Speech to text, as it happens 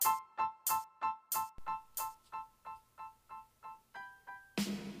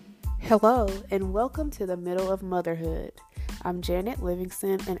Hello, and welcome to the middle of motherhood. I'm Janet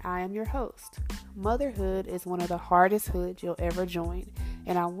Livingston, and I am your host. Motherhood is one of the hardest hoods you'll ever join,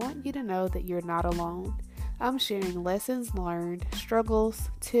 and I want you to know that you're not alone. I'm sharing lessons learned, struggles,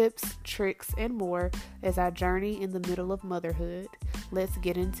 tips, tricks, and more as I journey in the middle of motherhood. Let's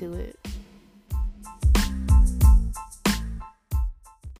get into it.